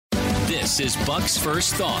This is Buck's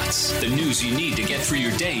First Thoughts, the news you need to get through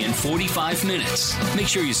your day in 45 minutes. Make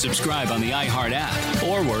sure you subscribe on the iHeart app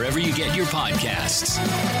or wherever you get your podcasts.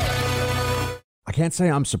 I can't say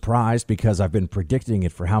I'm surprised because I've been predicting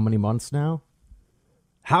it for how many months now?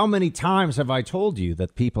 How many times have I told you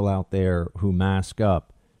that people out there who mask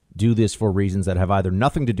up do this for reasons that have either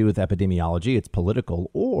nothing to do with epidemiology, it's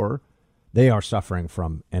political, or they are suffering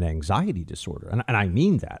from an anxiety disorder. And I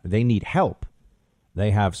mean that. They need help.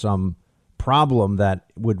 They have some problem that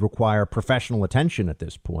would require professional attention at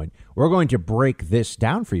this point. We're going to break this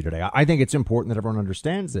down for you today. I think it's important that everyone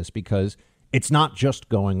understands this because it's not just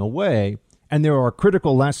going away. And there are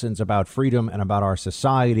critical lessons about freedom and about our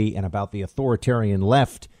society and about the authoritarian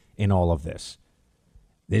left in all of this.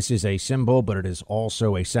 This is a symbol, but it is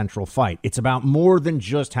also a central fight. It's about more than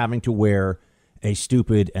just having to wear a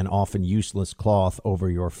stupid and often useless cloth over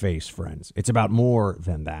your face, friends. It's about more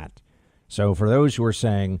than that. So for those who are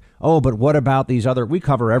saying, oh, but what about these other, we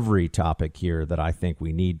cover every topic here that I think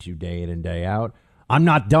we need to day in and day out. I'm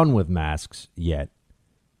not done with masks yet.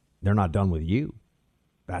 They're not done with you.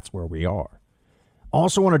 That's where we are.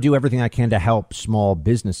 Also want to do everything I can to help small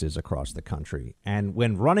businesses across the country. And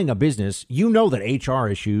when running a business, you know that HR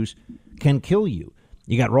issues can kill you.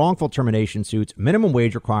 You got wrongful termination suits, minimum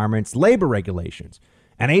wage requirements, labor regulations,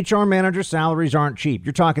 and HR manager salaries aren't cheap.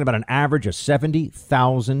 You're talking about an average of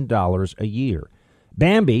 $70,000 a year.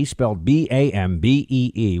 Bambee, spelled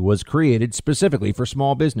B-A-M-B-E-E, was created specifically for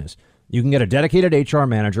small business. You can get a dedicated HR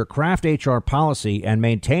manager, craft HR policy, and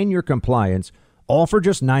maintain your compliance, all for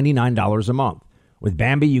just $99 a month. With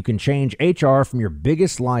Bambee, you can change HR from your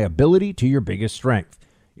biggest liability to your biggest strength.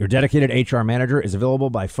 Your dedicated HR manager is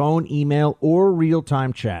available by phone, email, or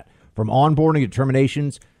real-time chat. From onboarding to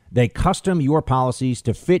terminations, they custom your policies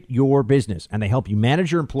to fit your business, and they help you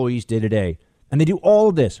manage your employees day to day. And they do all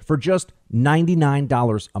of this for just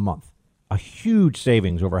 $99 a month. A huge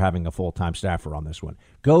savings over having a full-time staffer on this one.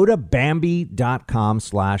 Go to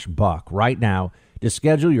Bambee.com/buck right now to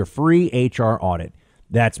schedule your free HR audit.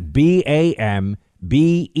 That's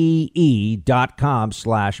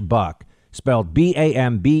BAMBEE.com/buck. Spelled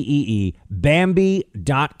BAMBEE,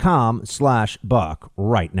 Bambee.com/buck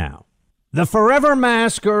right now. The forever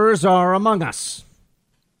maskers are among us.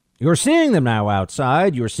 You're seeing them now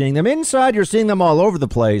outside. You're seeing them inside. You're seeing them all over the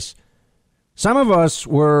place. Some of us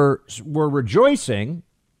were rejoicing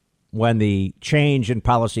when the change in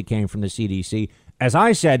policy came from the CDC. As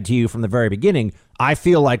I said to you from the very beginning, I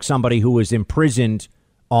feel like somebody who was imprisoned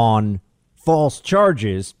on false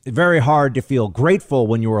charges. Very hard to feel grateful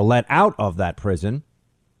when you were let out of that prison.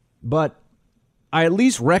 But I at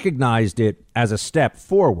least recognized it as a step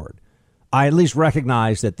forward. I at least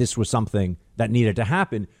recognized that this was something that needed to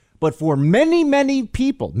happen. But for many, many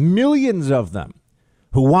people, millions of them,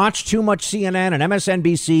 who watch too much CNN and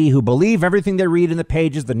MSNBC, who believe everything they read in the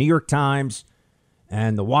pages, the New York Times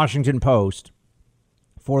and the Washington Post,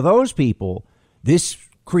 for those people, this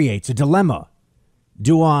creates a dilemma.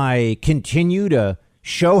 Do I continue to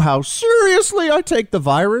show how seriously I take the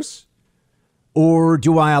virus? Or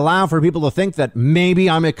do I allow for people to think that maybe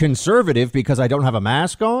I'm a conservative because I don't have a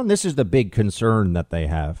mask on? This is the big concern that they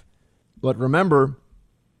have. But remember,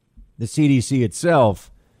 the CDC itself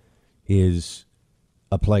is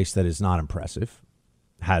a place that is not impressive,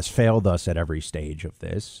 has failed us at every stage of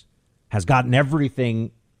this, has gotten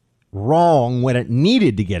everything wrong when it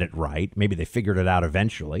needed to get it right. Maybe they figured it out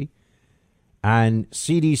eventually. And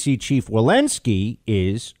CDC Chief Walensky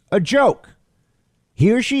is a joke.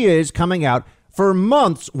 Here she is coming out. For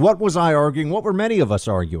months, what was I arguing? What were many of us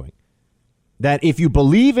arguing? That if you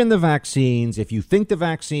believe in the vaccines, if you think the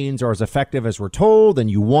vaccines are as effective as we're told, and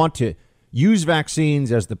you want to use vaccines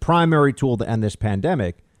as the primary tool to end this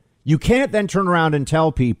pandemic, you can't then turn around and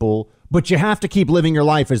tell people, but you have to keep living your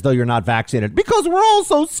life as though you're not vaccinated because we're all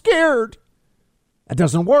so scared. That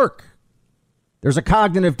doesn't work. There's a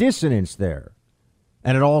cognitive dissonance there.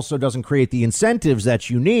 And it also doesn't create the incentives that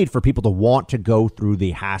you need for people to want to go through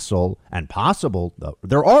the hassle and possible.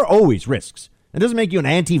 There are always risks. It doesn't make you an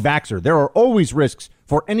anti-vaxxer. There are always risks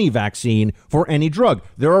for any vaccine, for any drug.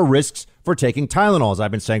 There are risks for taking Tylenol, as I've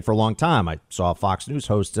been saying for a long time. I saw a Fox News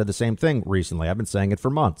host said the same thing recently. I've been saying it for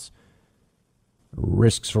months.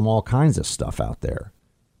 Risks from all kinds of stuff out there.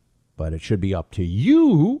 But it should be up to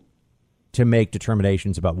you to make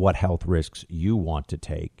determinations about what health risks you want to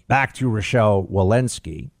take. Back to Rochelle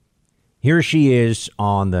Walensky. Here she is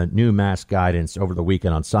on the new mask guidance over the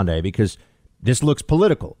weekend on Sunday, because this looks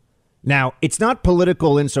political. Now, it's not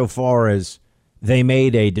political insofar as they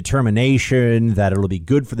made a determination that it'll be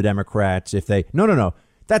good for the Democrats if they... No.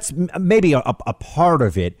 That's maybe a part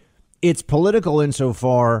of it. It's political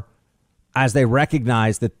insofar as they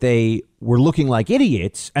recognized that they were looking like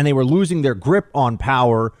idiots and they were losing their grip on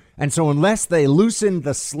power. And so unless they loosened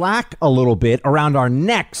the slack a little bit around our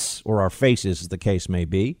necks or our faces, as the case may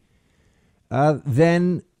be,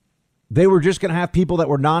 then they were just going to have people that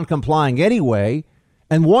were non-complying anyway.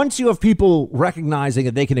 And once you have people recognizing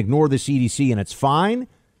that they can ignore the CDC and it's fine,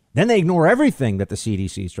 then they ignore everything that the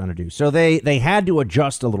CDC is trying to do. So they had to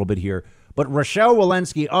adjust a little bit here. But Rochelle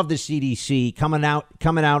Walensky of the CDC coming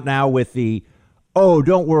out now with the, oh,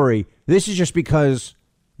 don't worry, this is just because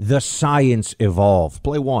the science evolved.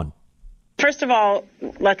 Play one. First of all,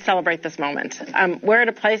 let's celebrate this moment. We're at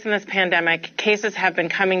a place in this pandemic. Cases have been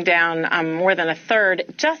coming down more than a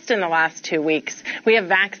third just in the last 2 weeks. We have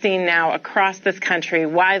vaccine now across this country,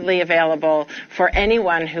 widely available for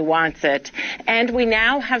anyone who wants it. And we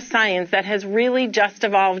now have science that has really just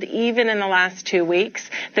evolved even in the last 2 weeks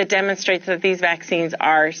that demonstrates that these vaccines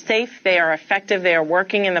are safe, they are effective, they are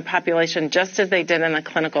working in the population just as they did in the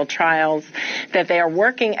clinical trials, that they are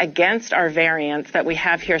working against our variants that we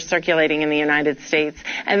have here circulating in the United States,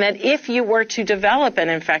 and that if you were to develop an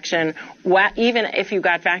infection, even if you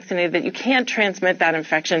got vaccinated, that you can't transmit that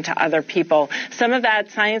infection to other people. Some of that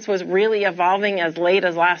science was really evolving as late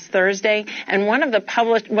as last Thursday, and one of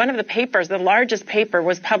the papers, the largest paper,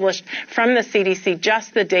 was published from the CDC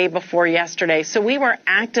just the day before yesterday. So we were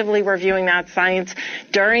actively reviewing that science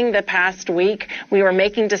during the past week. We were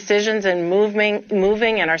making decisions and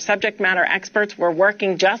moving, and our subject matter experts were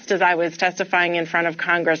working just as I was testifying in front of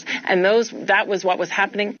Congress, and that was what was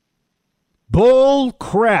happening. Bull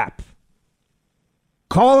crap.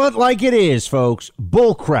 Call it like it is, folks.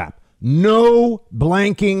 Bull crap. No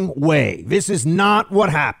blanking way. This is not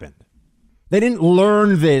what happened. They didn't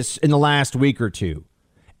learn this in the last week or two.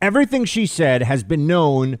 Everything she said has been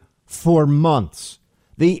known for months.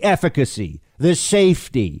 The efficacy, the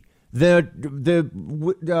safety,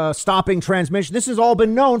 the stopping transmission. This has all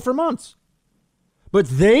been known for months. But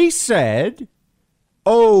they said,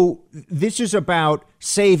 oh, this is about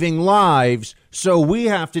saving lives, so we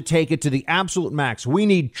have to take it to the absolute max. We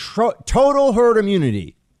need total herd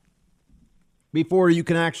immunity before you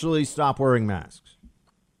can actually stop wearing masks.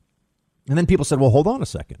 And then people said, well, hold on a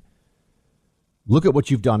second. Look at what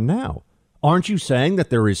you've done now. Aren't you saying that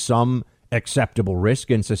there is some acceptable risk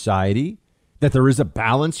in society, that there is a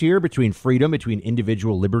balance here between freedom, between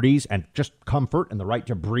individual liberties and just comfort and the right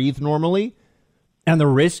to breathe normally, and the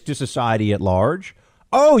risk to society at large?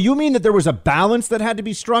 Oh, you mean that there was a balance that had to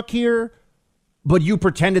be struck here, but you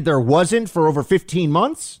pretended there wasn't for over 15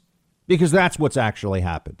 months? Because that's what's actually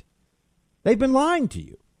happened. They've been lying to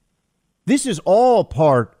you. This is all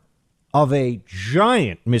part of a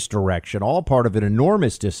giant misdirection, all part of an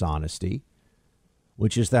enormous dishonesty,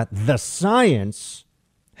 which is that the science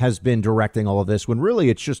has been directing all of this when really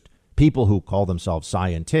it's just people who call themselves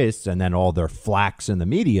scientists and then all their flacks in the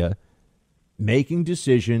media making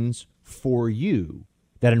decisions for you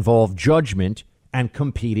that involve judgment and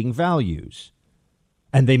competing values.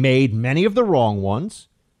 And they made many of the wrong ones,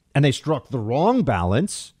 and they struck the wrong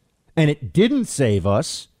balance, and it didn't save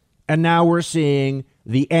us. And now we're seeing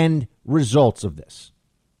the end results of this.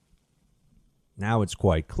 Now it's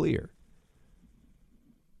quite clear.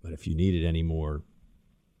 But if you needed any more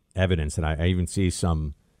evidence, and I even see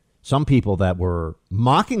some people that were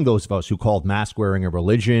mocking those of us who called mask wearing a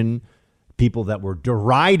religion, people that were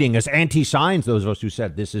deriding as anti-science, those of us who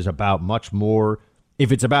said this is about much more.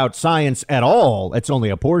 If it's about science at all, it's only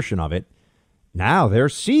a portion of it. Now they're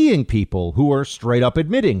seeing people who are straight up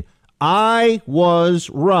admitting, I was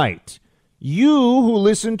right. You who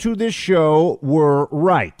listen to this show were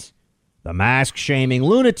right. The mask-shaming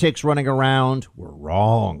lunatics running around were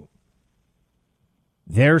wrong.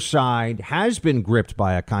 Their side has been gripped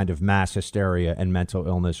by a kind of mass hysteria and mental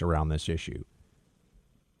illness around this issue.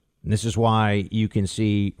 And this is why you can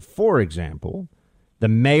see, for example, the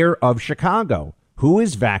mayor of Chicago, who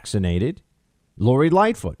is vaccinated, Lori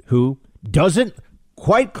Lightfoot, who does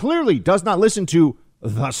not listen to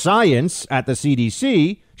the science at the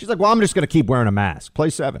CDC. She's like, well, I'm just going to keep wearing a mask.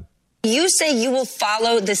 Play 7. You say you will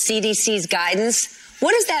follow the CDC's guidance.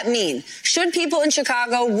 What does that mean? Should people in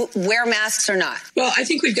Chicago wear masks or not? Well, I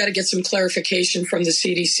think we've got to get some clarification from the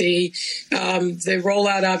CDC. The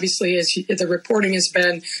rollout, obviously, as the reporting has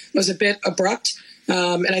been, was a bit abrupt.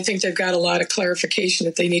 And I think they've got a lot of clarification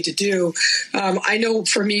that they need to do. I know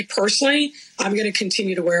for me personally, I'm going to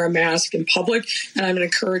continue to wear a mask in public, and I'm going to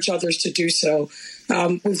encourage others to do so.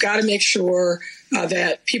 We've got to make sure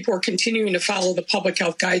that people are continuing to follow the public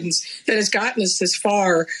health guidance that has gotten us this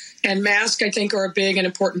far. And masks, I think, are a big and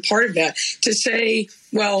important part of that. To say,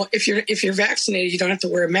 well, if you're vaccinated, you don't have to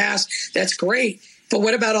wear a mask. That's great. But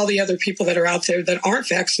what about all the other people that are out there that aren't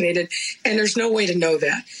vaccinated? And there's no way to know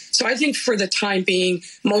that. So I think for the time being,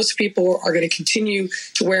 most people are going to continue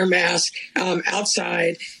to wear masks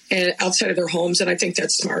outside and outside of their homes. And I think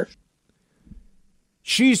that's smart.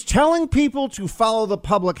 She's telling people to follow the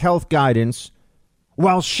public health guidance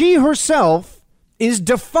while she herself is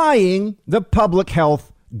defying the public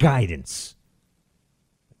health guidance.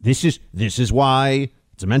 This is why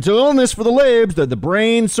it's a mental illness for the libs. The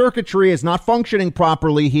brain circuitry is not functioning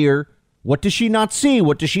properly here. What does she not see?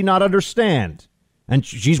 What does she not understand? And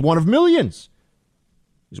she's one of millions.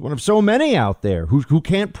 She's one of so many out there who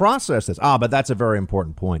can't process this. But that's a very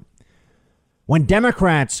important point. When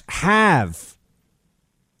Democrats have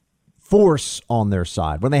force on their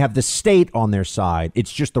side, when they have the state on their side,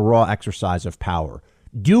 it's just the raw exercise of power.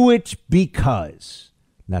 Do it because.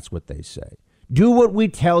 That's what they say. Do what we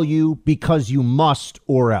tell you because you must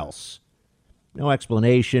or else. No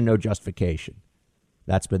explanation, no justification.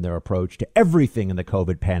 That's been their approach to everything in the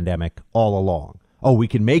COVID pandemic all along. Oh, we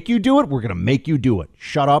can make you do it. We're going to make you do it.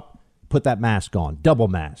 Shut up. Put that mask on. Double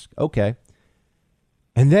mask. Okay.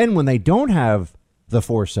 And then when they don't have the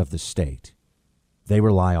force of the state, they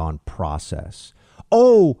rely on process.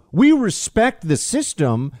 Oh, we respect the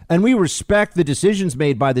system and we respect the decisions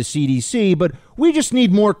made by the CDC, but we just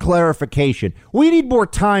need more clarification. We need more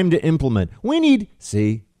time to implement.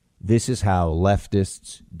 See, this is how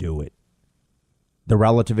leftists do it. The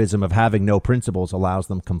relativism of having no principles allows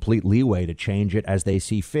them complete leeway to change it as they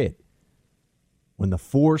see fit. When the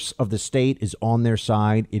force of the state is on their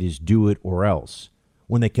side, it is do it or else.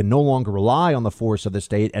 When they can no longer rely on the force of the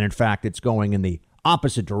state, and in fact, it's going in the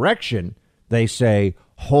opposite direction, they say,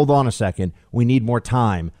 hold on a second. We need more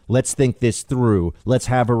time. Let's think this through. Let's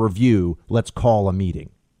have a review. Let's call a meeting.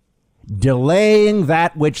 Delaying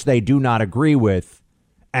that which they do not agree with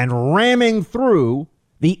and ramming through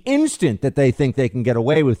the instant that they think they can get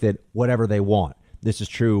away with it, whatever they want. This is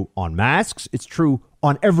true on masks. It's true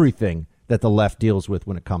on everything that the left deals with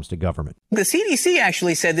when it comes to government. The CDC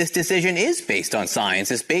actually said this decision is based on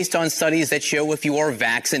science. It's based on studies that show if you are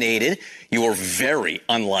vaccinated, you are very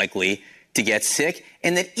unlikely to get sick,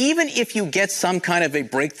 and that even if you get some kind of a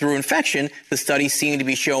breakthrough infection, the studies seem to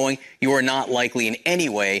be showing you are not likely in any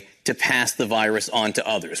way to pass the virus on to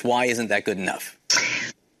others. Why isn't that good enough?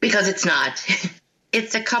 Because it's not.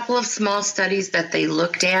 It's a couple of small studies that they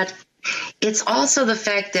looked at. It's also the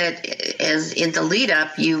fact that, as in the lead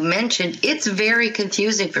up you mentioned, it's very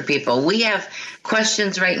confusing for people. We have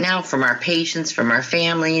questions right now from our patients, from our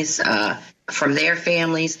families, from their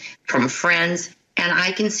families, from friends. And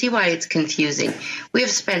I can see why it's confusing. We have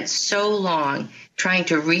spent so long trying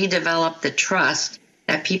to redevelop the trust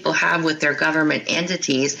that people have with their government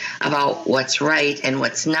entities about what's right and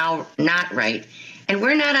what's now not right. And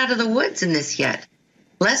we're not out of the woods in this yet.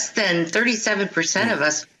 Less than 37% of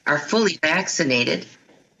us are fully vaccinated.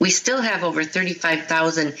 We still have over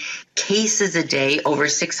 35,000 cases a day, over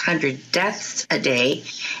 600 deaths a day.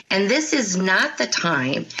 And this is not the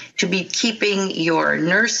time to be keeping your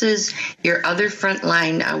nurses, your other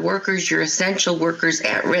frontline workers, your essential workers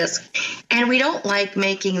at risk. And we don't like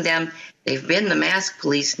making them, they've been the mask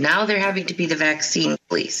police, now they're having to be the vaccine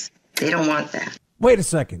police. They don't want that. Wait a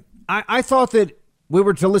second. I thought that we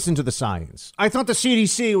were to listen to the science. I thought the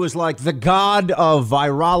CDC was like the god of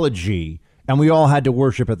virology, and we all had to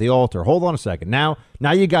worship at the altar. Hold on a second. Now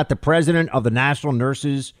you got the president of the National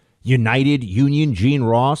Nurses United Union, Gene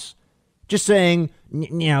Ross, just saying,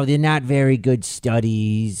 they're not very good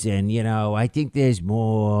studies. And, I think there's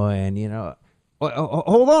more. And,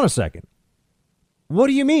 hold on a second. What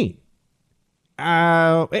do you mean?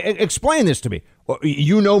 Explain this to me.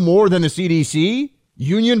 You know more than the CDC?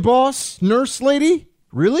 Union boss, nurse lady?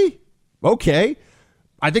 Really? Okay.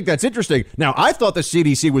 I think that's interesting. Now, I thought the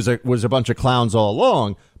CDC was a bunch of clowns all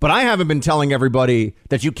along, but I haven't been telling everybody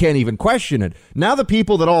that you can't even question it. Now, the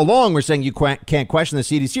people that all along were saying you can't question the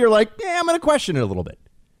CDC are like, I'm going to question it a little bit.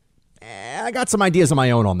 I got some ideas of my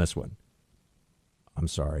own on this one. I'm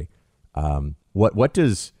sorry. What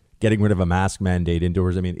does getting rid of a mask mandate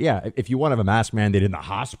indoors? I mean, yeah, if you want to have a mask mandate in the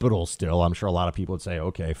hospital still, I'm sure a lot of people would say,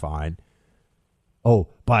 okay, fine. Oh,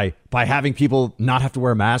 by having people not have to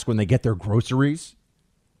wear a mask when they get their groceries?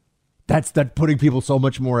 That's putting people so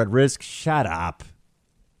much more at risk. Shut up.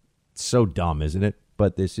 It's so dumb, isn't it?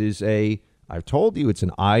 But this is I've told you, it's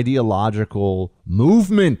an ideological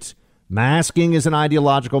movement. Masking is an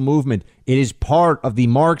ideological movement. It is part of the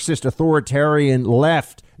Marxist authoritarian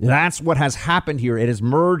left. That's what has happened here. It has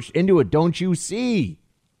merged into it. Don't you see?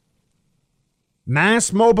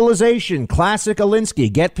 Mass mobilization, classic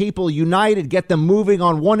Alinsky. Get people united, get them moving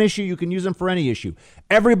on one issue. You can use them for any issue.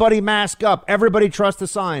 Everybody mask up. Everybody trust the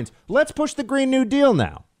science. Let's push the Green New Deal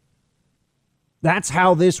now. That's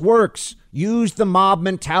how this works. Use the mob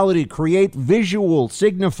mentality. Create visual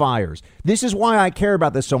signifiers. This is why I care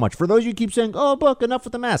about this so much. For those of you who keep saying, oh, Buck, enough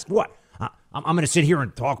with the mask. What? I'm going to sit here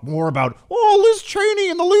and talk more about, Liz Cheney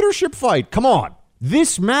and the leadership fight. Come on.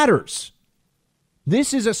 This matters.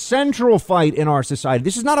 This is a central fight in our society.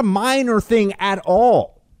 This is not a minor thing at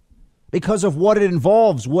all because of what it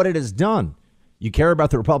involves, what it has done. You care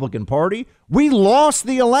about the Republican Party? We lost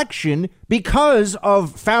the election because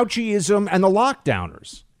of Fauciism and the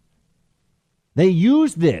lockdowners. They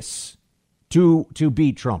used this to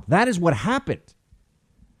beat Trump. That is what happened.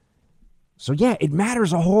 So, yeah, it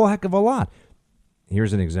matters a whole heck of a lot.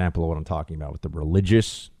 Here's an example of what I'm talking about with the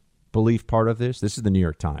religious belief part of this. This is the New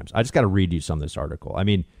York Times. I just got to read you some of this article. I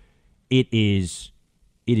mean, it is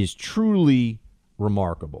truly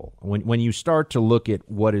remarkable when you start to look at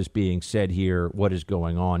what is being said here, what is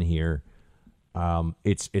going on here.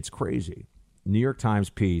 It's crazy. New York Times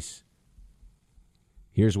piece.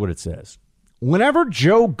 Here's what it says. Whenever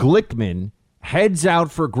Joe Glickman heads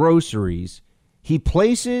out for groceries, he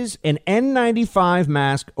places an N95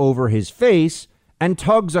 mask over his face and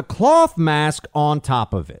tugs a cloth mask on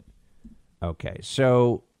top of it. Okay,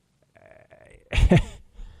 so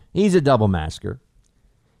he's a double masker.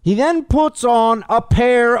 He then puts on a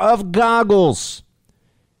pair of goggles.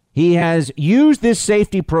 He has used this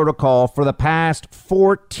safety protocol for the past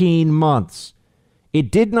 14 months. It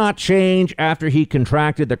did not change after he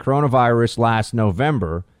contracted the coronavirus last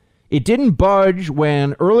November. It didn't budge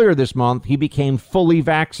when earlier this month he became fully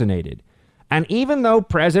vaccinated. And even though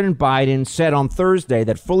President Biden said on Thursday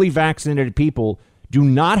that fully vaccinated people do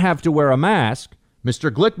not have to wear a mask, Mr.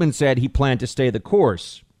 Glickman said he planned to stay the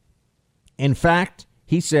course. In fact,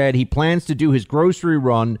 he said he plans to do his grocery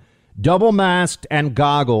run double masked and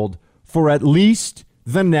goggled for at least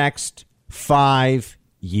the next 5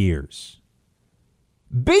 years.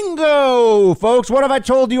 Bingo, folks. What have I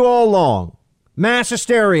told you all along? Mass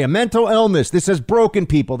hysteria, mental illness. This has broken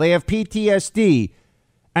people. They have PTSD,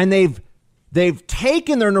 and they've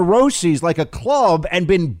taken their neuroses like a club and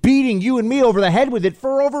been beating you and me over the head with it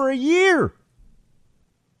for over a year.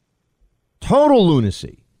 Total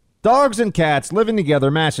lunacy. Dogs and cats living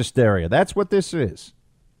together, mass hysteria. That's what this is.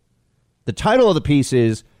 The title of the piece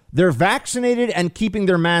is, They're Vaccinated and Keeping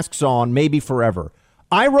Their Masks On, Maybe Forever.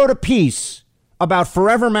 I wrote a piece about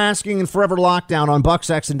forever masking and forever lockdown on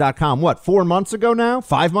bucksexton.com. What, 4 months ago now?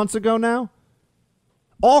 5 months ago now?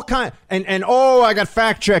 All kind and I got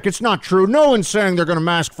fact check. It's not true. No one's saying they're going to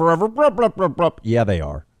mask forever. Blah, blah, blah, blah. Yeah, they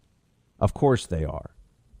are. Of course they are.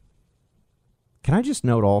 Can I just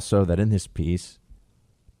note also that in this piece,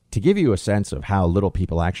 to give you a sense of how little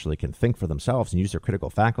people actually can think for themselves and use their critical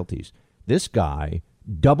faculties, this guy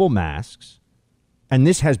double masks, and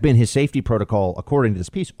this has been his safety protocol according to this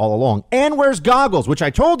piece all along, and wears goggles, which I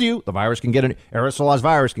told you the virus can get in, aerosolized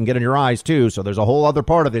virus can get in your eyes too. So there's a whole other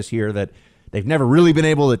part of this here that they've never really been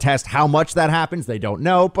able to test how much that happens. They don't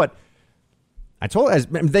know. But as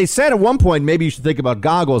they said at one point, maybe you should think about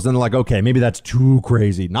goggles. And they're like, okay, maybe that's too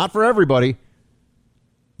crazy. Not for everybody.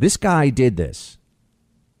 This guy did this.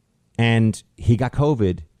 And he got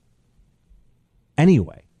COVID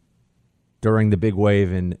anyway during the big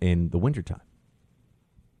wave in the wintertime.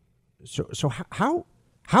 So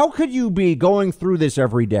how could you be going through this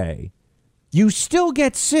every day? You still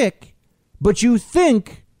get sick, but you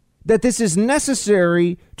think that this is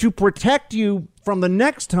necessary to protect you from the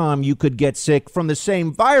next time you could get sick from the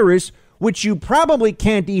same virus, which you probably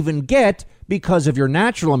can't even get because of your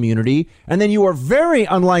natural immunity. And then you are very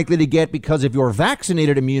unlikely to get because of your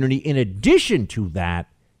vaccinated immunity. In addition to that,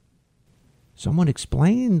 someone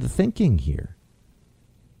explain the thinking here.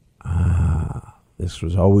 This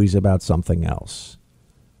was always about something else.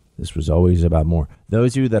 This was always about more.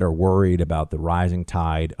 Those of you that are worried about the rising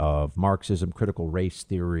tide of Marxism, critical race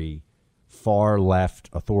theory, far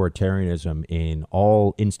left authoritarianism in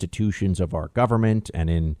all institutions of our government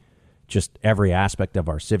and in just every aspect of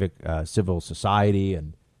our civil society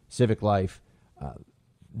and civic life,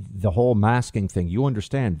 the whole masking thing, you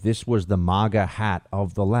understand this was the MAGA hat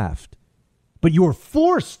of the left. But you were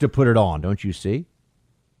forced to put it on, don't you see?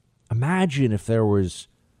 Imagine if there was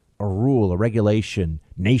a rule, a regulation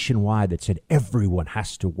nationwide that said everyone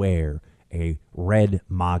has to wear a red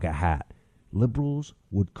MAGA hat. Liberals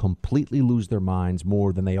would completely lose their minds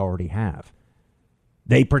more than they already have.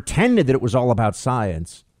 They pretended that it was all about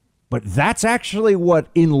science, but that's actually what,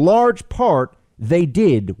 in large part, they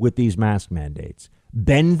did with these mask mandates.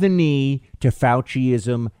 Bend the knee to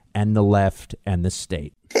Fauciism and the left and the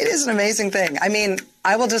state. It is an amazing thing. I mean,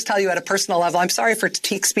 I will just tell you at a personal level, I'm sorry for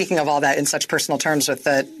speaking of all that in such personal terms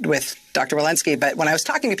with Dr. Walensky, but when I was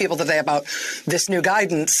talking to people today about this new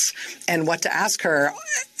guidance and what to ask her,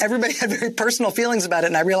 everybody had very personal feelings about it,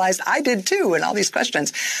 and I realized I did too in all these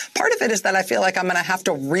questions. Part of it is that I feel like I'm going to have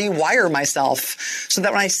to rewire myself so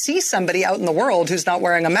that when I see somebody out in the world who's not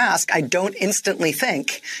wearing a mask, I don't instantly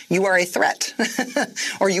think you are a threat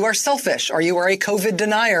or you are selfish or you are a COVID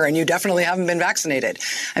denier and you definitely haven't been vaccinated.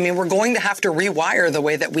 I mean, we're going to have to rewire the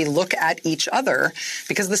way that we look at each other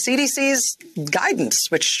because the CDC's guidance,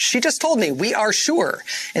 which she just told me, we are sure,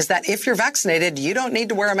 is that if you're vaccinated, you don't need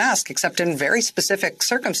to wear a mask except in very specific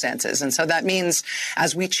circumstances. And so that means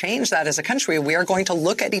as we change that as a country, we are going to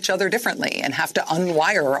look at each other differently and have to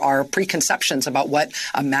unwire our preconceptions about what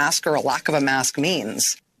a mask or a lack of a mask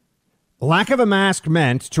means. Lack of a mask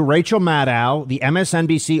meant to Rachel Maddow, the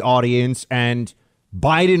MSNBC audience, and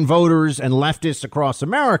Biden voters and leftists across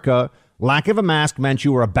America, lack of a mask meant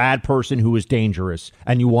you were a bad person who was dangerous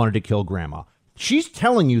and you wanted to kill grandma. She's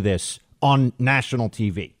telling you this on national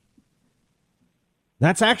TV.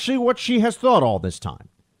 That's actually what she has thought all this time.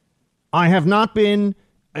 I have not been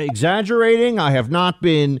exaggerating. I have not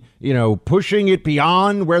been, pushing it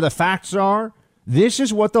beyond where the facts are. This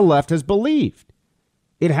is what the left has believed.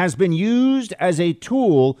 It has been used as a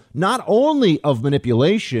tool not only of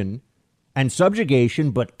manipulation and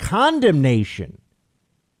subjugation, but condemnation.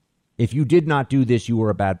 If you did not do this, you were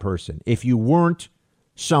a bad person. If you weren't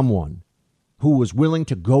someone who was willing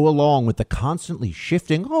to go along with the constantly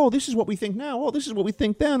shifting, oh, this is what we think now, oh, this is what we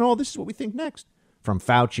think then, oh, this is what we think next, from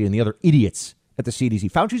Fauci and the other idiots at the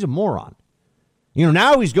CDC. Fauci's a moron.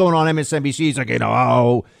 Now he's going on MSNBC. He's like,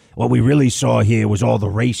 oh, what we really saw here was all the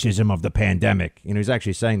racism of the pandemic. He's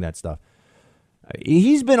actually saying that stuff.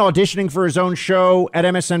 He's been auditioning for his own show at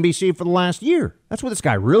MSNBC for the last year. That's what this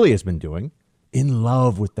guy really has been doing. In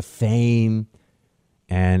love with the fame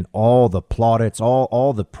and all the plaudits,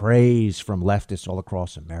 all the praise from leftists all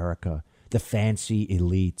across America, the fancy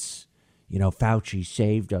elites. Fauci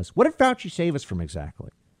saved us. What did Fauci save us from exactly?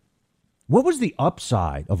 What was the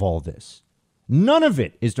upside of all this? None of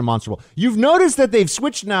it is demonstrable. You've noticed that they've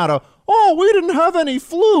switched now to, we didn't have any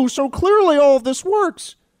flu, so clearly all of this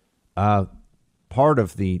works. Part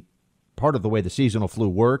of the way the seasonal flu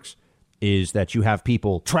works is that you have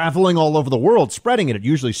people traveling all over the world spreading it. It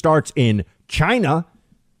usually starts in China,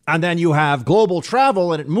 and then you have global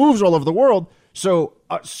travel, and it moves all over the world. So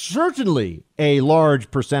certainly a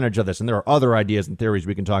large percentage of this, and there are other ideas and theories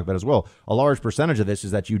we can talk about as well, a large percentage of this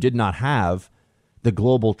is that you did not have the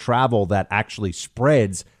global travel that actually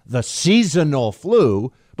spreads the seasonal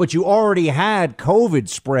flu, but you already had COVID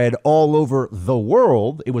spread all over the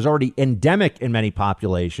world. It was already endemic in many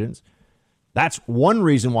populations. That's one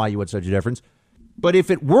reason why you had such a difference. But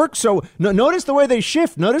if it works, so notice the way they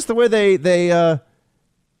shift. Notice the way they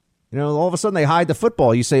all of a sudden they hide the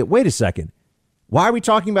football. You say, wait a second. Why are we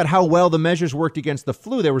talking about how well the measures worked against the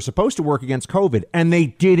flu? They were supposed to work against COVID, and they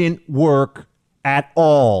didn't work at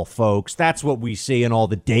all, folks. That's what we see in all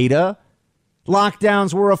the data.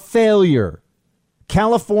 Lockdowns were a failure.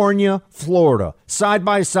 California, Florida, side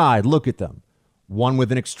by side. Look at them. One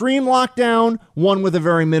with an extreme lockdown, one with a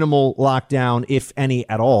very minimal lockdown, if any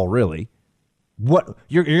at all, really. What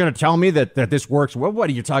you're going to tell me that this works? What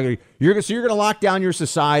are you talking? You're going to lock down your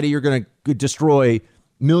society. You're going to destroy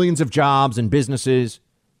millions of jobs and businesses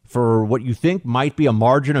for what you think might be a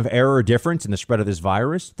margin of error difference in the spread of this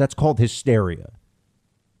virus. That's called hysteria.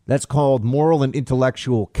 That's called moral and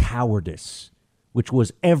intellectual cowardice, which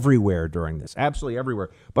was everywhere during this, absolutely everywhere.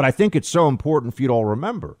 But I think it's so important for you to all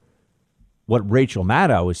remember what Rachel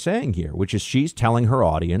Maddow is saying here, which is she's telling her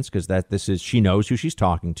audience, because she knows who she's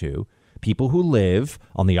talking to, people who live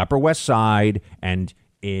on the Upper West Side and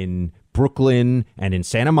in Brooklyn and in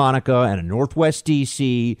Santa Monica and in Northwest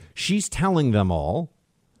D.C. She's telling them all,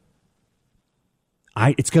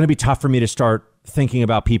 it's going to be tough for me to start thinking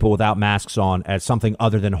about people without masks on as something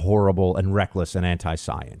other than horrible and reckless and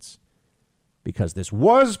anti-science. Because this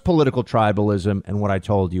was political tribalism, and what I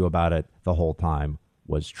told you about it the whole time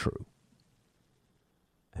was true.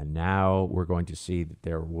 And now we're going to see that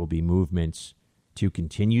there will be movements to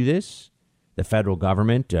continue this. The federal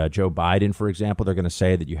government, Joe Biden, for example, they're going to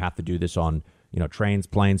say that you have to do this on, trains,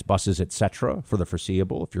 planes, buses, etc. for the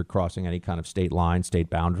foreseeable if you're crossing any kind of state line, state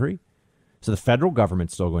boundary. So the federal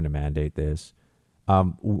government's still going to mandate this.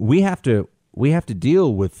 We have to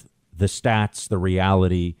deal with the stats, the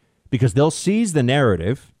reality, because they'll seize the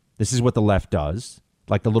narrative. This is what the left does,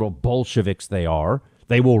 like the little Bolsheviks they are.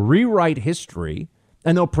 They will rewrite history,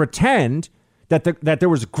 and they'll pretend that there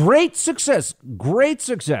was great success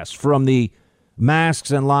from the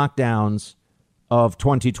masks and lockdowns of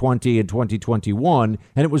 2020 and 2021,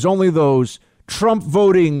 and it was only those Trump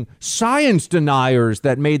voting science deniers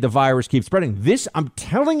that made the virus keep spreading. This, I'm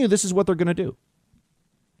telling you, this is what they're going to do.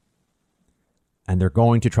 And they're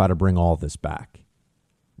going to try to bring all this back.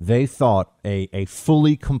 They thought a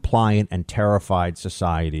fully compliant and terrified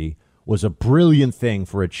society was a brilliant thing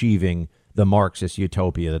for achieving the Marxist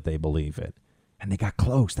utopia that they believe in. And they got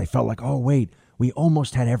close. They felt like, oh, wait, we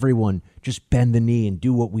almost had everyone just bend the knee and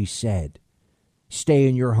do what we said. Stay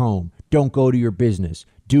in your home. Don't go to your business.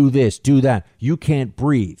 Do this, do that. You can't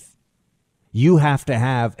breathe. You have to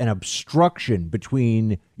have an obstruction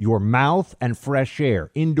between your mouth and fresh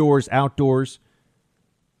air, indoors, outdoors.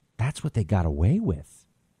 That's what they got away with.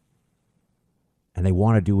 And they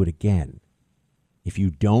want to do it again. If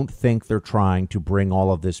you don't think they're trying to bring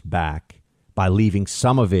all of this back by leaving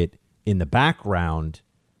some of it in the background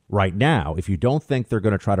right now, if you don't think they're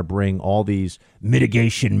going to try to bring all these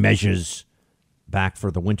mitigation measures back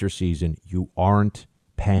for the winter season, you aren't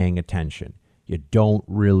paying attention. You don't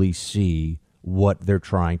really see what they're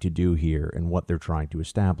trying to do here and what they're trying to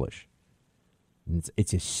establish.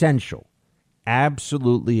 It's essential,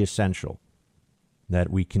 absolutely essential,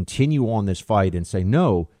 that we continue on this fight and say,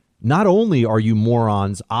 no, not only are you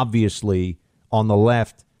morons, obviously, on the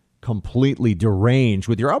left, completely deranged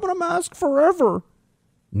with your, I'm going to mask forever.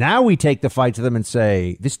 Now we take the fight to them and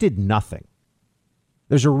say, this did nothing.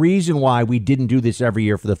 There's a reason why we didn't do this every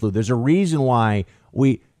year for the flu. There's a reason why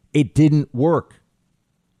it didn't work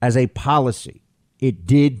as a policy. It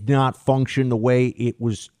did not function the way it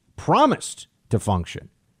was promised to function.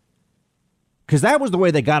 Because that was the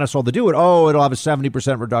way they got us all to do it. Oh, it'll have a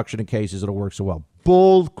 70% reduction in cases. It'll work so well.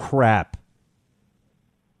 Bull crap.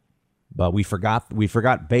 But we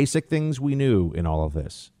forgot basic things we knew in all of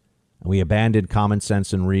this. And we abandoned common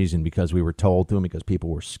sense and reason because we were told to and because people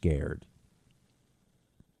were scared.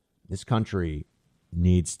 This country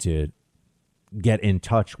needs to get in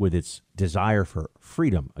touch with its desire for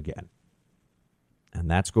freedom again. And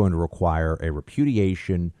that's going to require a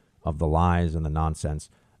repudiation of the lies and the nonsense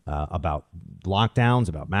about lockdowns,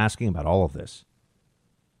 about masking, about all of this.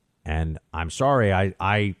 And I'm sorry,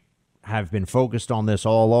 I have been focused on this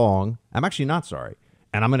all along. I'm actually not sorry.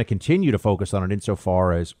 And I'm going to continue to focus on it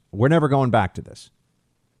insofar as we're never going back to this.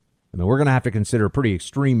 I mean, we're going to have to consider pretty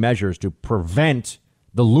extreme measures to prevent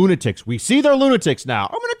the lunatics. We see they're lunatics now.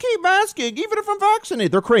 I'm going to keep masking even if I'm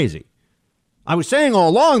vaccinated. They're crazy. I was saying all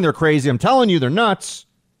along they're crazy. I'm telling you they're nuts.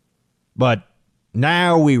 But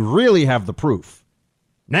now we really have the proof.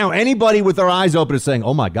 Now anybody with their eyes open is saying,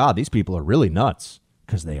 oh, my God, these people are really nuts,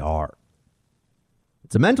 because they are.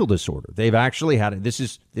 It's a mental disorder. They've actually had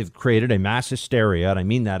they've created a mass hysteria, and I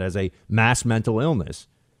mean that as a mass mental illness,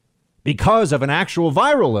 because of an actual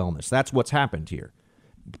viral illness. That's what's happened here.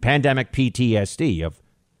 Pandemic PTSD of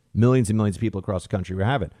millions and millions of people across the country who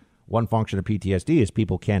have it. One function of PTSD is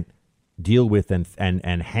people can't deal with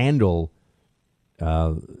and handle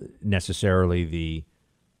necessarily the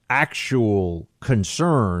actual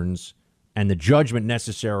concerns and the judgment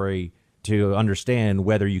necessary to understand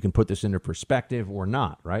whether you can put this into perspective or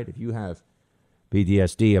not, right? If you have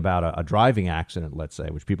PTSD about a driving accident, let's say,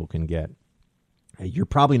 which people can get, you're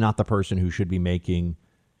probably not the person who should be making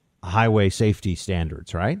highway safety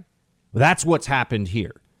standards, right? That's what's happened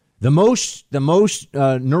here. The most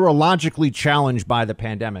neurologically challenged by the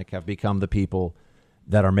pandemic have become the people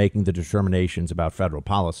that are making the determinations about federal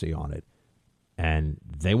policy on it. And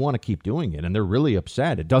they want to keep doing it. And they're really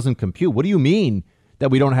upset. It doesn't compute. What do you mean that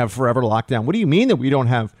we don't have forever lockdown? What do you mean that we don't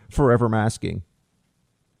have forever masking?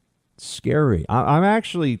 It's scary.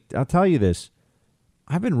 I'll tell you this.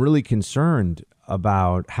 I've been really concerned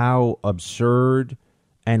about how absurd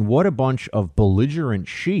and what a bunch of belligerent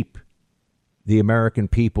sheep the American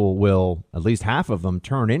people will, at least half of them,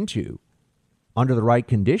 turn into under the right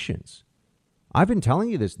conditions. I've been telling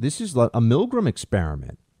you this. This is a Milgram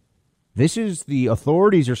experiment. This is the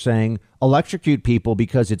authorities are saying electrocute people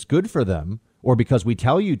because it's good for them or because we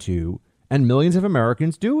tell you to, and millions of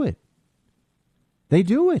Americans do it. They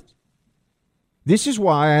do it. This is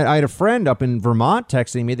why I had a friend up in Vermont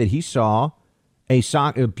texting me that he saw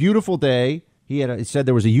a beautiful day. He said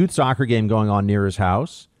there was a youth soccer game going on near his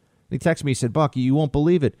house. He texted me, he said, Buck, you won't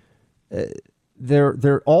believe it.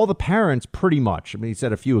 They're all the parents pretty much. I mean, he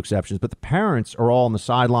said a few exceptions, but the parents are all on the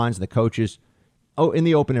sidelines and the coaches in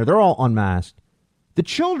the open air. They're all unmasked. The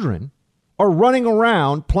children are running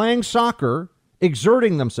around playing soccer,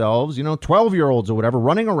 exerting themselves, 12-year-olds or whatever,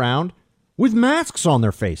 running around with masks on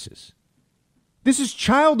their faces. This is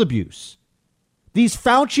child abuse. These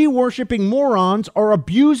Fauci-worshipping morons are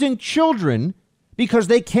abusing children because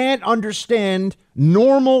they can't understand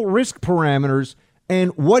normal risk parameters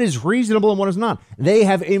and what is reasonable and what is not. They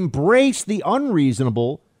have embraced the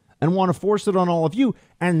unreasonable and want to force it on all of you.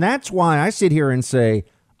 And that's why I sit here and say,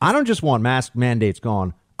 I don't just want mask mandates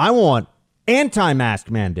gone. I want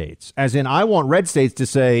anti-mask mandates, as in I want red states to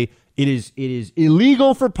say it is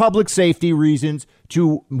illegal for public safety reasons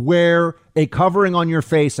to wear a covering on your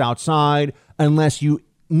face outside unless you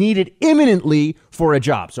need it imminently for a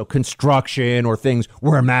job. So construction or things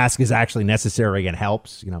where a mask is actually necessary and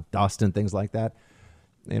helps, dust and things like that.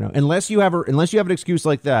 Unless you have an excuse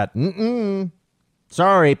like that.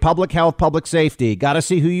 Sorry, public health, public safety. Got to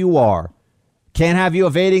see who you are. Can't have you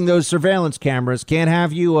evading those surveillance cameras. Can't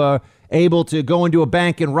have you able to go into a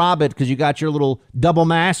bank and rob it because you got your little double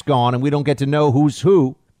mask on and we don't get to know who's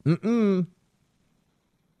who.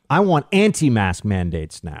 I want anti-mask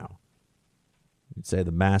mandates now. You'd say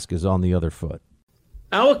the mask is on the other foot.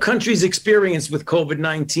 Our country's experience with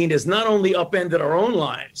COVID-19 has not only upended our own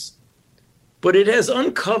lives, but it has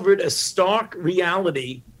uncovered a stark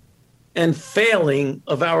reality and failing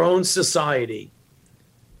of our own society.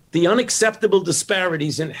 The unacceptable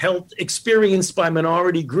disparities in health experienced by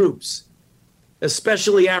minority groups,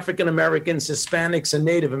 especially African Americans, Hispanics, and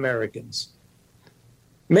Native Americans.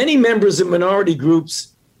 Many members of minority groups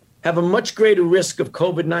have a much greater risk of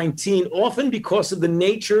COVID-19, often because of the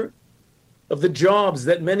nature of the jobs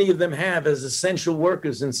that many of them have as essential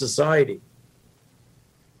workers in society.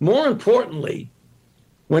 More importantly,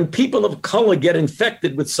 when people of color get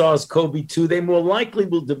infected with SARS-CoV-2, they more likely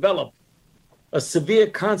will develop a severe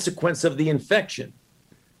consequence of the infection.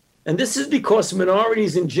 And this is because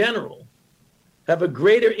minorities in general have a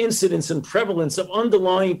greater incidence and prevalence of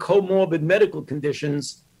underlying comorbid medical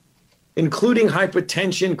conditions, including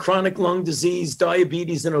hypertension, chronic lung disease,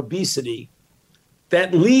 diabetes, and obesity,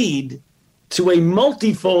 that lead to a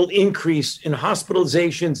multifold increase in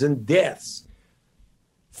hospitalizations and deaths.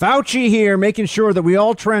 Fauci here, making sure that we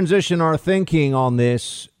all transition our thinking on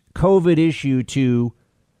this COVID issue to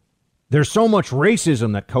there's so much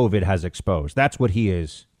racism that COVID has exposed. That's what he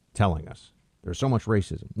is telling us. There's so much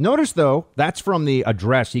racism. Notice, though, that's from the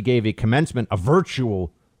address he gave a commencement, a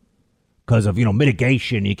virtual, because of,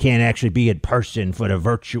 mitigation. You can't actually be in person for the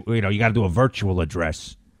virtual, you got to do a virtual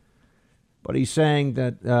address. But he's saying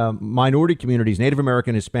that minority communities, Native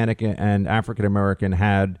American, Hispanic, and African American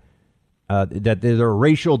had that there are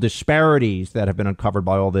racial disparities that have been uncovered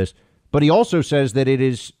by all this. But he also says that it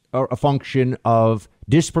is a function of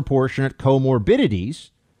disproportionate comorbidities.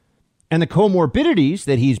 And the comorbidities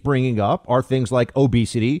that he's bringing up are things like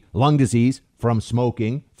obesity, lung disease from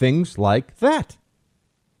smoking, things like that.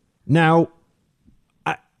 Now,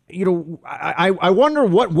 I wonder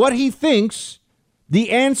what he thinks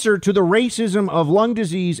the answer to the racism of lung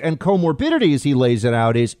disease and comorbidity, as he lays it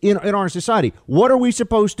out, is in our society. What are we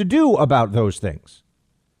supposed to do about those things?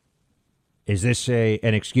 Is this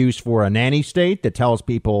an excuse for a nanny state that tells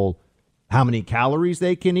people how many calories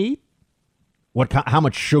they can eat, how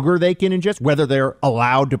much sugar they can ingest, whether they're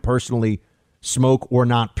allowed to personally smoke or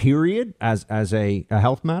not, period, as a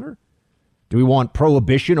health matter? Do we want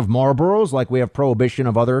prohibition of Marlboros like we have prohibition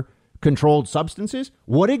of other controlled substances?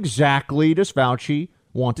 What exactly does Fauci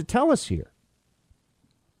want to tell us here?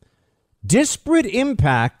 Disparate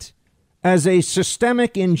impact as a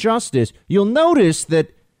systemic injustice. You'll notice that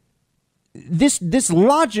this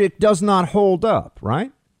logic does not hold up,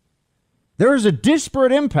 right? There is a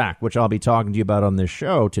disparate impact, which I'll be talking to you about on this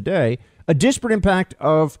show today, a disparate impact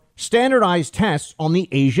of standardized tests on the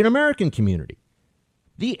Asian American community.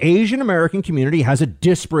 The Asian American community has a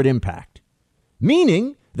disparate impact,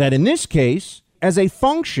 meaning that in this case, as a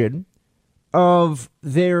function of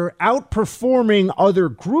their outperforming other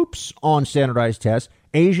groups on standardized tests,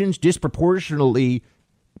 Asians disproportionately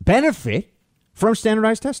benefit from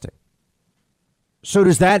standardized testing. So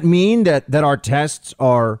does that mean that our tests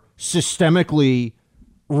are systemically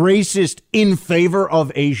racist in favor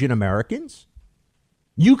of Asian Americans?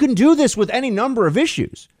 You can do this with any number of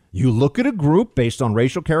issues. You look at a group based on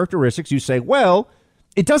racial characteristics, you say, well,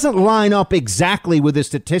 it doesn't line up exactly with the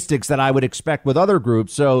statistics that I would expect with other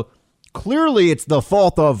groups. So clearly it's the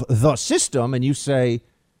fault of the system. And you say,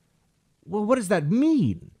 well, what does that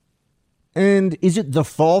mean? And is it the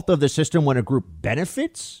fault of the system when a group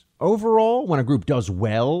benefits overall, when a group does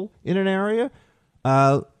well in an area?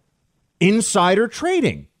 Insider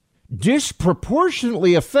trading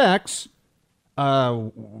disproportionately affects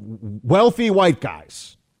wealthy white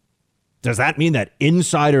guys. Does that mean that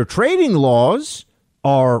insider trading laws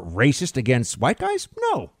are racist against white guys?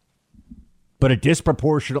 No. But it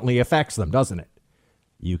disproportionately affects them, doesn't it?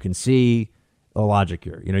 You can see the logic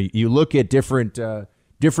here. You look at different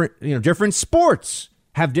Different sports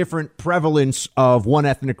have different prevalence of one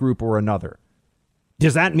ethnic group or another.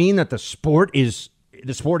 Does that mean that the sport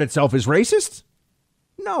itself is racist?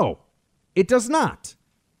 No, it does not.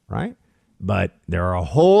 Right. But there are a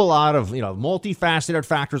whole lot of, multifaceted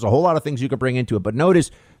factors, a whole lot of things you could bring into it. But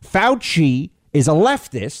notice Fauci is a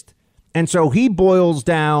leftist. And so he boils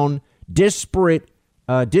down disparate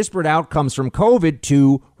outcomes from COVID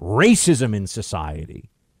to racism in society,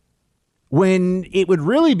 when it would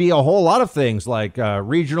really be a whole lot of things like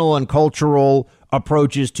regional and cultural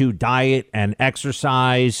approaches to diet and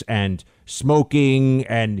exercise and smoking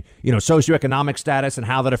and, socioeconomic status and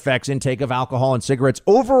how that affects intake of alcohol and cigarettes,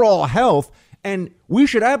 overall health. And we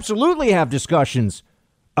should absolutely have discussions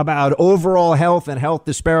about overall health and health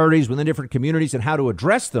disparities within different communities and how to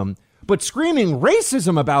address them. But screaming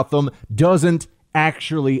racism about them doesn't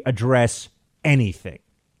actually address anything.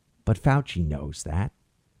 But Fauci knows that.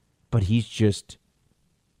 But he's just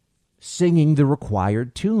singing the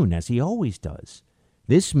required tune, as he always does.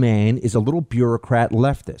 This man is a little bureaucrat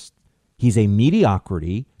leftist. He's a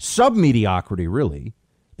mediocrity, sub-mediocrity, really.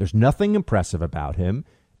 There's nothing impressive about him.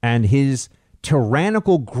 And his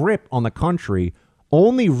tyrannical grip on the country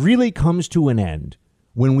only really comes to an end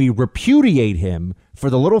when we repudiate him for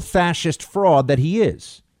the little fascist fraud that he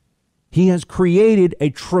is. He has created a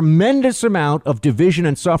tremendous amount of division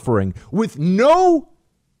and suffering with no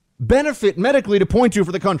benefit medically to point to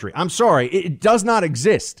for the country. I'm sorry, it does not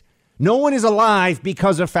exist. No one is alive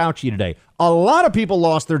because of Fauci today. A lot of people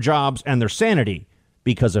lost their jobs and their sanity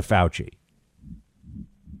because of Fauci.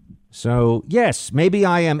 So, yes, maybe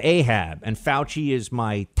I am Ahab and Fauci is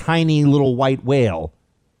my tiny little white whale,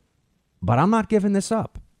 but I'm not giving this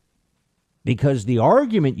up. Because the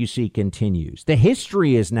argument, you see, continues. The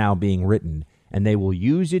history is now being written, and they will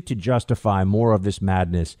use it to justify more of this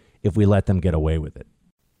madness if we let them get away with it.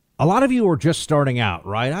 A lot of you are just starting out,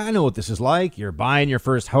 right? I know what this is like. You're buying your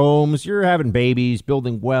first homes, you're having babies,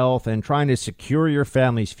 building wealth, and trying to secure your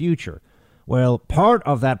family's future. Well, part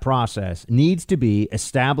of that process needs to be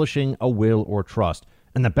establishing a will or trust.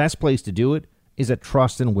 And the best place to do it is at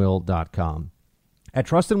trustandwill.com. At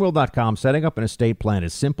trustandwill.com, setting up an estate plan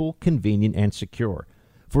is simple, convenient, and secure.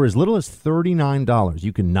 For as little as $39,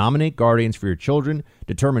 you can nominate guardians for your children,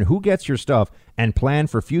 determine who gets your stuff, and plan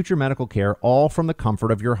for future medical care, all from the comfort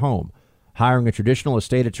of your home. Hiring a traditional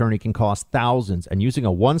estate attorney can cost thousands, and using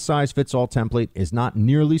a one-size-fits-all template is not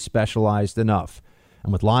nearly specialized enough.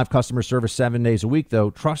 And with live customer service 7 days a week,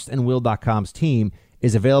 though, trustandwill.com's team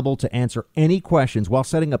is available to answer any questions while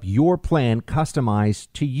setting up your plan customized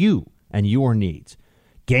to you and your needs.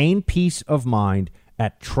 Gain peace of mind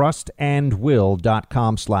at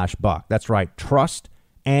trustandwill.com/buck. That's right,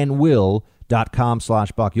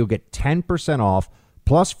 trustandwill.com/buck. You'll get 10% off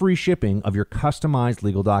plus free shipping of your customized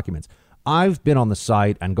legal documents. I've been on the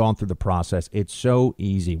site and gone through the process. It's so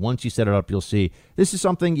easy. Once you set it up, you'll see this is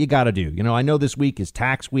something you got to do. I know this week is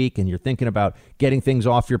tax week and you're thinking about getting things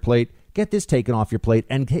off your plate. Get this taken off your plate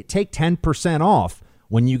and take 10% off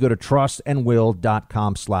when you go to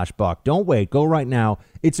trustandwill.com/buck. Don't wait. Go right now.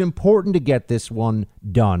 It's important to get this one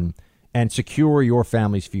done and secure your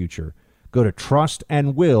family's future. Go to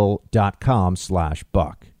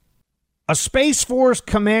trustandwill.com/buck. A Space Force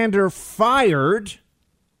commander fired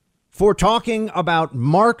for talking about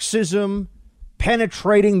Marxism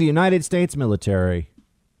penetrating the United States military.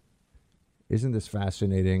 Isn't this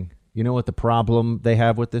fascinating? You know what the problem they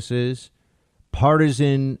have with this is?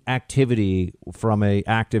 Partisan activity from a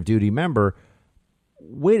active duty member.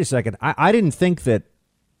 Wait a second. I didn't think that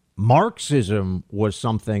Marxism was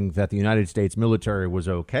something that the United States military was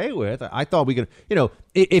okay with. I thought we could,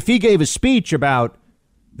 if he gave a speech about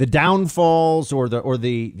the downfalls or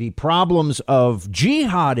the problems of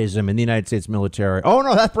jihadism in the United States military, oh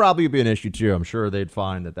no, that'd probably be an issue too. I'm sure they'd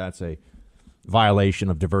find that that's a violation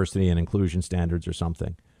of diversity and inclusion standards or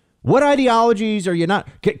something. What ideologies are you not?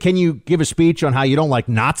 Can you give a speech on how you don't like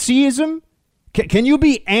Nazism? Can you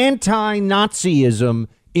be anti-Nazism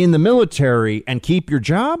in the military and keep your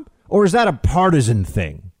job? Or is that a partisan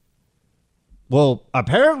thing? Well,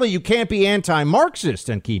 apparently you can't be anti-Marxist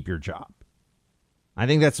and keep your job. I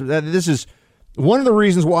think this is one of the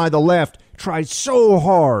reasons why the left tries so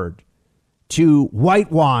hard to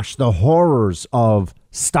whitewash the horrors of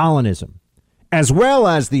Stalinism, as well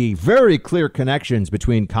as the very clear connections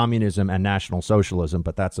between communism and National Socialism.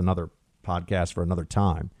 But that's another podcast for another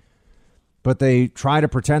time. But they try to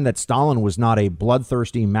pretend that Stalin was not a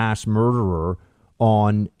bloodthirsty mass murderer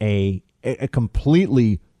on a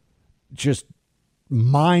completely just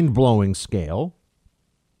mind-blowing scale,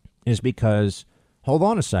 is because, hold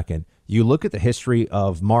on a second, you look at the history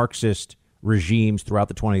of Marxist regimes throughout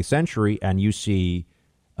the 20th century and you see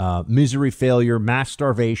misery, failure, mass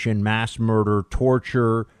starvation, mass murder,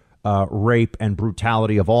 torture, rape, and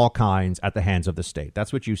brutality of all kinds at the hands of the state.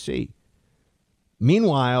 That's what you see.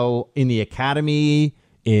 Meanwhile, in the academy,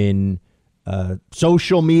 in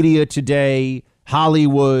social media today,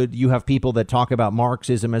 Hollywood, you have people that talk about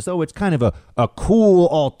Marxism as though it's kind of a cool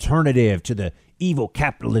alternative to the evil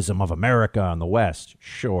capitalism of America and the West.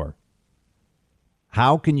 Sure.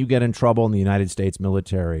 How can you get in trouble in the United States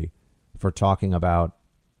military for talking about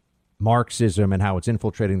Marxism and how it's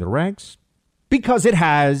infiltrating the ranks? Because it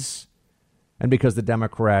has, and because the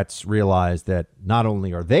Democrats realize that not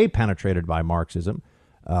only are they penetrated by Marxism,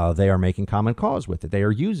 they are making common cause with it. They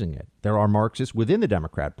are using it. There are Marxists within the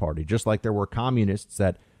Democrat Party, just like there were communists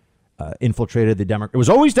that infiltrated the Democrat. It was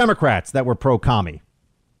always Democrats that were pro-commie.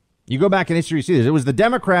 You go back in history, you see this. It was the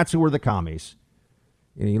Democrats who were the commies.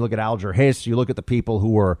 You look at Alger Hiss, you look at the people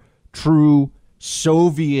who were true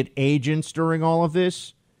Soviet agents during all of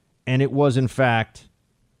this, and it was, in fact,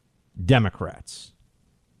 Democrats.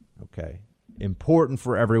 Okay. Important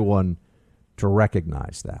for everyone to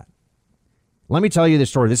recognize that. Let me tell you this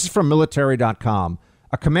story. This is from military.com.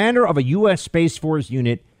 A commander of a U.S. Space Force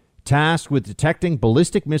unit tasked with detecting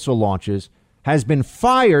ballistic missile launches has been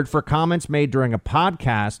fired for comments made during a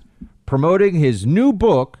podcast promoting his new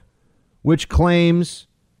book, which claims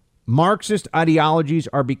Marxist ideologies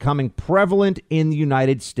are becoming prevalent in the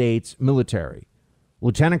United States military.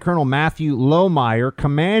 Lieutenant Colonel Matthew Lohmeyer,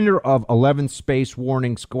 commander of 11th Space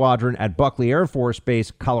Warning Squadron at Buckley Air Force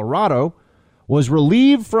Base, Colorado, was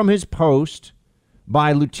relieved from his post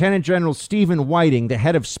by Lieutenant General Stephen Whiting, the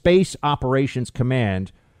head of Space Operations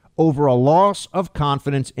Command, over a loss of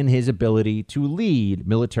confidence in his ability to lead,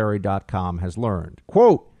 military.com has learned.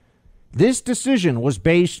 Quote, this decision was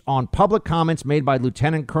based on public comments made by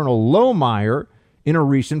Lieutenant Colonel Lohmeyer in a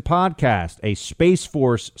recent podcast. A Space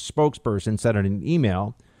Force spokesperson said in an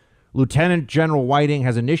email, Lieutenant General Whiting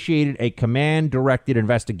has initiated a command-directed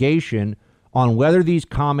investigation on whether these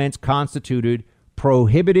comments constituted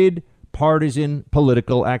prohibited partisan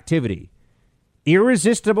political activity.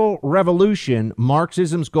 Irresistible Revolution,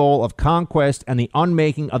 Marxism's Goal of Conquest and the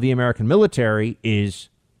Unmaking of the American Military is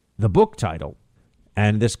the book title.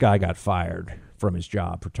 And this guy got fired from his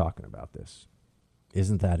job for talking about this.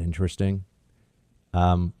 Isn't that interesting?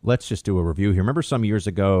 Let's just do a review here. Remember some years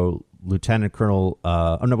ago, Lieutenant Colonel,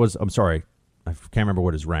 I'm sorry, I can't remember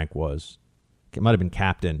what his rank was. It might have been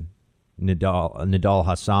Captain Nidal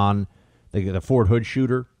Hassan, the Fort Hood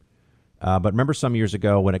shooter. But remember some years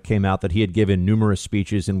ago when it came out that he had given numerous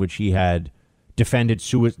speeches in which he had defended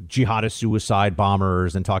jihadist suicide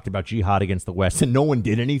bombers and talked about jihad against the West, and no one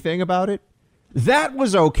did anything about it? That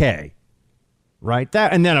was okay, right?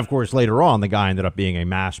 And then, of course, later on, the guy ended up being a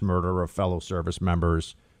mass murderer of fellow service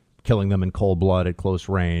members, killing them in cold blood at close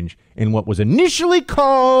range in what was initially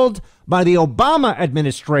called by the Obama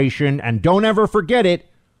administration, and don't ever forget it,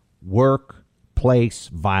 workplace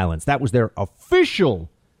violence. That was their official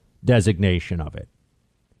designation of it.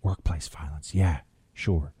 Workplace violence. Yeah,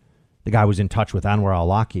 sure. The guy was in touch with Anwar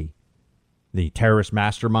al-Awlaki, the terrorist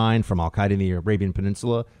mastermind from Al-Qaeda in the Arabian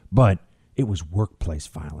Peninsula, but it was workplace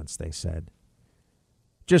violence, they said.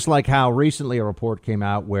 Just like how recently a report came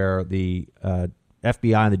out where the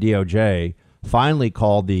FBI and the DOJ finally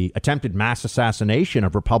called the attempted mass assassination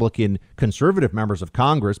of Republican conservative members of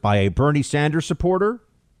Congress by a Bernie Sanders supporter.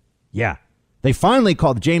 Yeah, they finally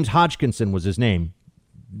called, James Hodgkinson was his name.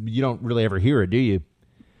 You don't really ever hear it, do you?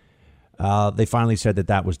 They finally said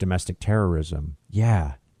that was domestic terrorism.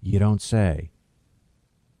 Yeah, you don't say.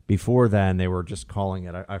 Before then, they were just calling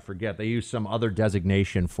it, I forget, they used some other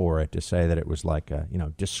designation for it to say that it was like a,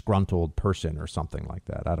 disgruntled person or something like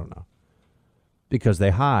that. I don't know. Because they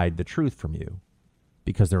hide the truth from you.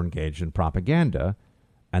 Because they're engaged in propaganda.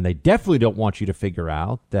 And they definitely don't want you to figure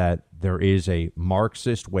out that there is a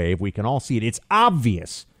Marxist wave. We can all see it. It's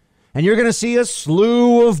obvious. And you're going to see a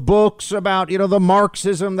slew of books about, the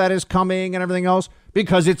Marxism that is coming and everything else,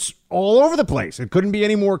 because it's all over the place. It couldn't be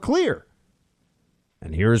any more clear.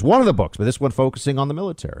 And here's one of the books, but this one focusing on the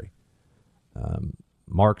military.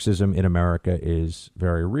 Marxism in America is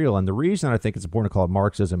very real. And the reason I think it's important to call it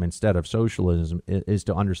Marxism instead of socialism is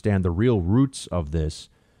to understand the real roots of this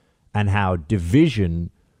and how division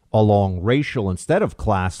along racial instead of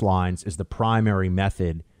class lines is the primary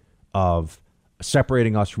method of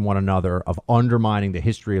separating us from one another, of undermining the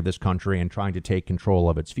history of this country and trying to take control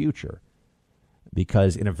of its future.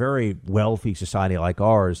 Because in a very wealthy society like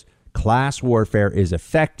ours, class warfare is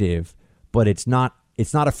effective, but it's not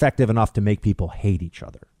effective enough to make people hate each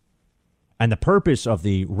other. And the purpose of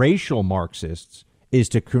the racial Marxists is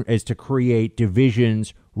to create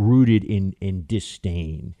divisions rooted in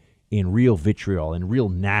disdain, in real vitriol and real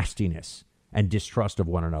nastiness and distrust of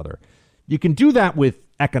one another. You can do that with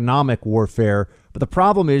economic warfare, but the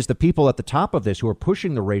problem is the people at the top of this who are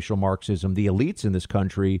pushing the racial Marxism, the elites in this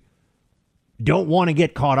country, don't want to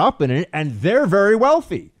get caught up in it, and they're very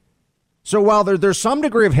wealthy. So while there's some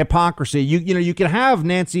degree of hypocrisy, you can have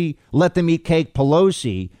Nancy Let Them Eat Cake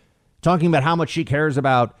Pelosi talking about how much she cares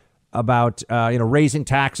about raising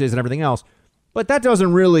taxes and everything else, but that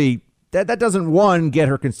doesn't really that doesn't, one, get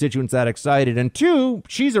her constituents that excited, and two,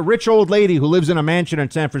 she's a rich old lady who lives in a mansion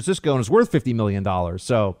in San Francisco and is worth $50 million.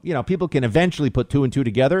 So, people can eventually put two and two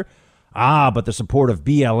together. But the support of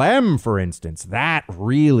BLM, for instance, that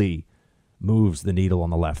really moves the needle on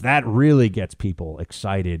the left. That really gets people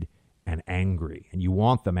excited and angry, and you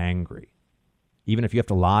want them angry, even if you have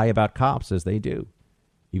to lie about cops, as they do,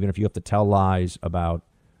 even if you have to tell lies about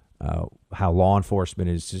how law enforcement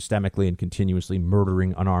is systemically and continuously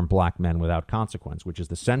murdering unarmed black men without consequence, which is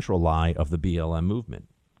the central lie of the BLM movement.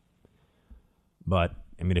 But,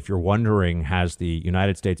 if you're wondering, has the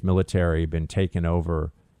United States military been taken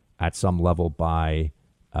over at some level by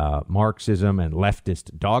Marxism and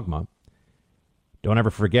leftist dogma? Don't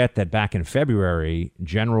ever forget that back in February,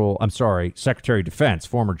 Secretary of Defense,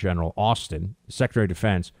 former General Austin, Secretary of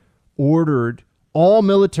Defense, ordered all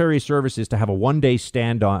military services to have a one-day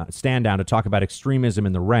stand down to talk about extremism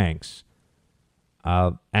in the ranks.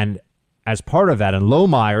 And as part of that, and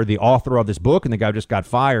Lohmeyer, the author of this book, and the guy who just got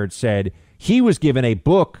fired, said he was given a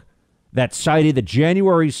book that cited the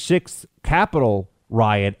January 6th Capitol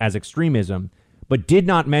riot as extremism, but did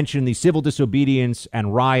not mention the civil disobedience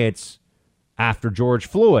and riots after George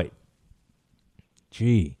Floyd.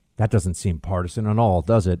 Gee, that doesn't seem partisan at all,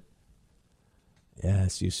 does it?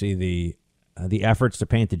 Yes, you see the efforts to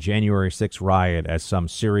paint the January 6th riot as some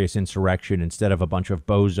serious insurrection instead of a bunch of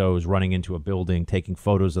bozos running into a building, taking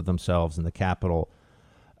photos of themselves in the Capitol.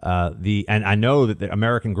 And I know that the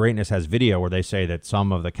American Greatness has video where they say that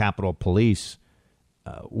some of the Capitol police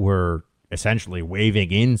were essentially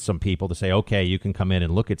waving in some people to say, okay, you can come in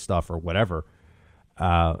and look at stuff or whatever.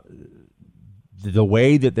 The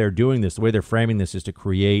way that they're doing this, the way they're framing this, is to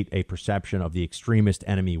create a perception of the extremist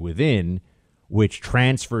enemy within, which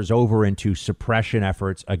transfers over into suppression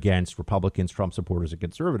efforts against Republicans, Trump supporters, and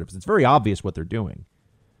conservatives. It's very obvious what they're doing.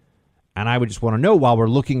 And I would just want to know, while we're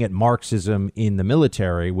looking at Marxism in the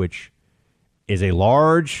military, which is a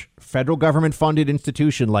large federal government-funded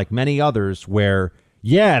institution like many others, where,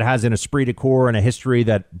 it has an esprit de corps and a history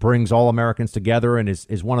that brings all Americans together and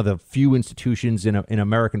is one of the few institutions in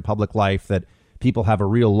American public life that people have a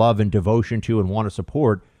real love and devotion to and want to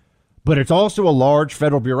support. But it's also a large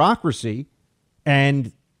federal bureaucracy,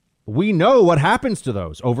 and we know what happens to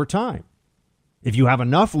those over time. If you have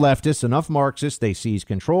enough leftists, enough Marxists, they seize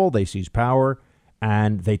control, they seize power,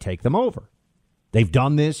 and they take them over. They've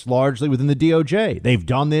done this largely within the DOJ. They've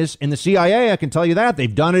done this in the CIA, I can tell you that.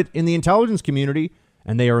 They've done it in the intelligence community,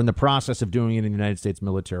 and they are in the process of doing it in the United States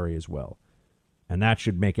military as well. And that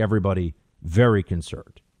should make everybody very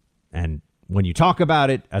concerned. And when you talk about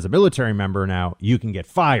it as a military member now, you can get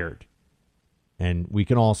fired. And we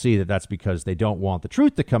can all see that that's because they don't want the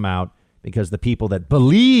truth to come out, because the people that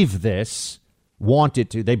believe this want it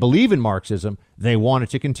to. They believe in Marxism. They want it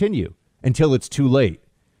to continue until it's too late.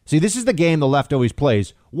 See, this is the game the left always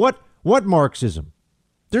plays. What Marxism?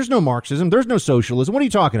 There's no Marxism. There's no socialism. What are you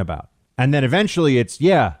talking about? And then eventually it's,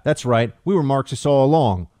 that's right. We were Marxists all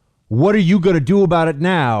along. What are you going to do about it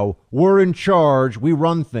now? We're in charge. We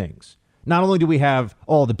run things. Not only do we have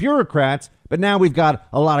all the bureaucrats, but now we've got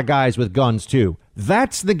a lot of guys with guns, too.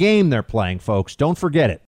 That's the game they're playing, folks. Don't forget it.